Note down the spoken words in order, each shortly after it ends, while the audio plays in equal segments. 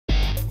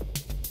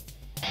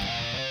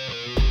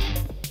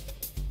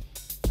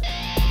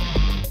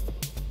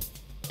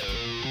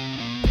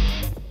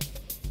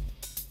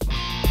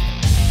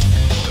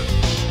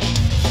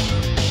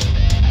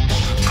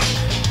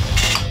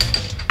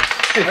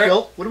Okay,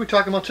 Phil, what are we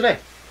talking about today?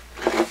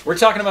 We're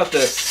talking about the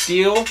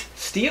STIHL.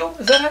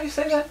 STIHL? Is that how you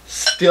say that?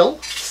 Stale?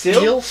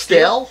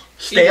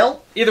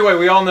 Either way,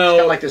 we all know. It's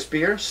kind of like this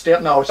beer. Stale?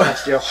 No, it's not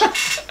stale.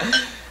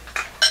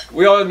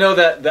 We all know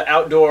that the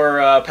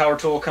outdoor power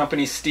tool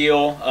company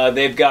STIHL,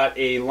 they've got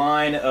a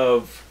line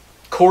of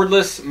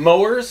cordless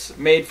mowers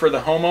made for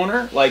the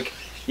homeowner. Like,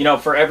 you know,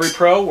 for every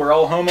pro, we're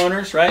all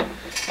homeowners, right?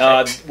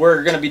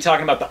 We're going to be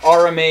talking about the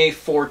RMA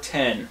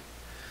 410.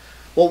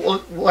 Well,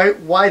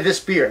 why this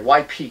beer?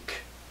 Why Peak?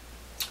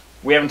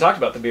 We haven't talked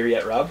about the beer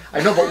yet, Rob.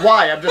 I know, but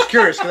why? I'm just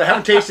curious because I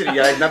haven't tasted it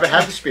yet. I've never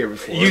had this beer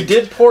before. You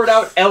did pour it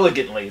out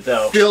elegantly,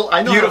 though. Phil,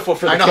 I know beautiful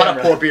for the camera. camera.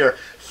 How to pour beer.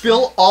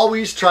 Phil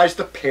always tries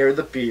to pair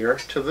the beer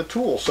to the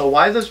tool. So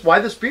why this? Why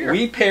this beer?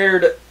 We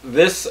paired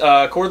this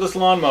cordless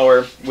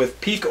lawnmower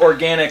with Peak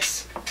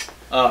Organics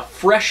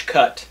Fresh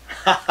Cut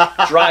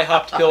Dry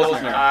Hopped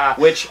Pilsner,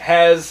 which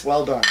has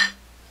well done.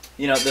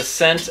 You know, the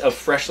scent of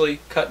freshly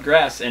cut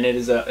grass, and it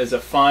is a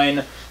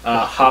fine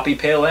hoppy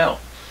pale ale.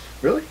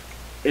 Really?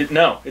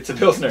 No, it's a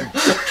Pilsner.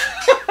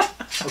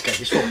 Okay,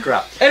 he's full of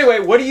crap.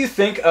 Anyway, what do you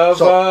think of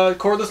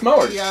cordless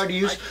mowers? Yeah, to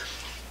use.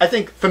 I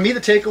think for me the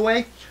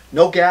takeaway: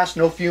 no gas,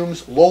 no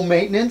fumes, low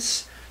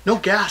maintenance. No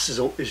gas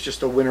is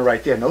just a winner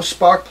right there. No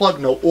spark plug,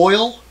 no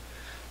oil.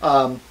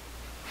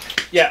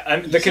 Yeah,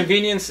 the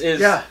convenience is.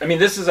 Yeah. I mean,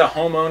 this is a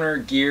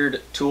homeowner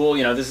geared tool.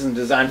 You know, this isn't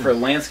designed for a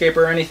landscaper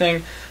or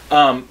anything.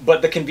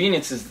 But the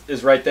convenience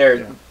is right there.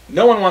 Yeah.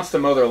 No one wants to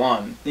mow their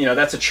lawn. You know,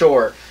 that's a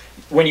chore.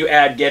 When you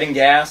add getting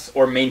gas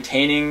or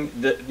maintaining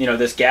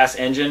this gas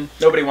engine,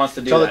 nobody wants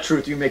to do that. Tell the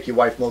truth, you make your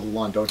wife mow the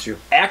lawn, don't you?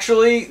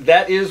 Actually,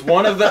 that is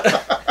one of the.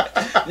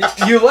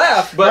 You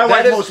laugh, but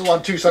my wife mows the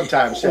lawn too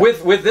sometimes. Yeah.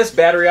 With this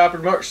battery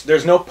operated mower,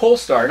 there's no pull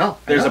start. No,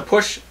 there's a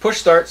push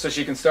start, so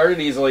she can start it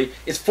easily.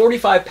 It's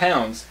 45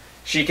 pounds.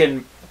 She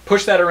can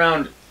push that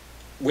around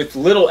with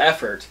little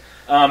effort.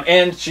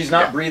 And she's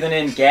not breathing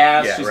in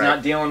gas. Yeah, she's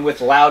not dealing with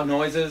loud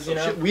noises. You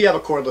know, we have a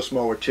cordless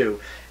mower too,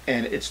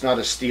 and it's not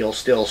a STIHL.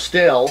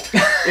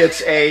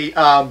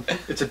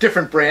 It's a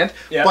different brand,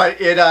 but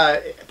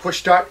it push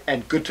start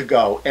and good to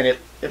go, and it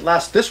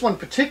lasts. This one in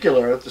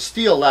particular, the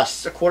STIHL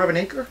lasts a quarter of an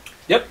acre.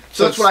 Yep.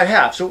 So that's what I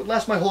have. So it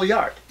lasts my whole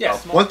yard.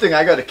 Yes. One thing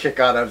I got a kick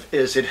out of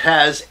is it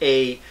has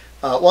a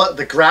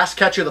the grass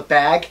catcher, the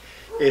bag.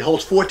 It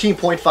holds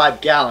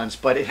 14.5 gallons,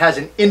 but it has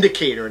an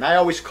indicator, and I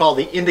always call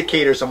the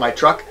indicators on my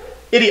truck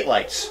idiot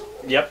lights.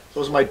 Yep.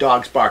 Those are my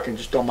dogs barking.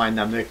 Just don't mind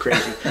them. They're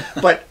crazy.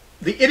 But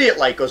the idiot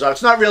light goes on.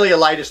 It's not really a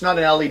light. It's not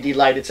an LED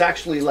light. It's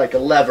actually like a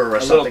lever or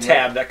something. A little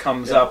tab that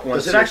comes up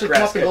once. Does it actually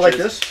come up and go like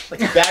this? Like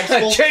the bag's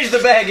full? Change the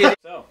bag.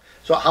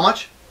 So how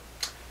much?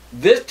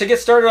 This to get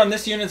started on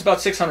this unit is about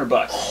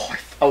 $600. Oh,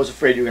 I was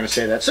afraid you were going to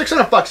say that.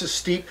 $600 is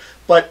steep,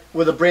 but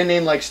with a brand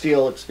name like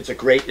STIHL,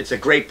 it's a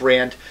great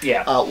brand.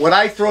 Yeah. Would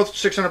I throw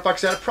 $600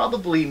 at it?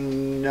 Probably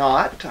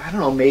not. I don't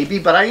know, maybe,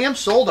 but I am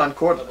sold on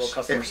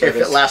cordless. If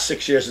it lasts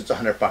 6 years, it's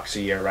 $100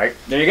 a year, right?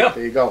 There you go.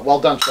 There you go. Well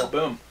done, Phil.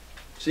 Boom.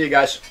 See you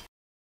guys.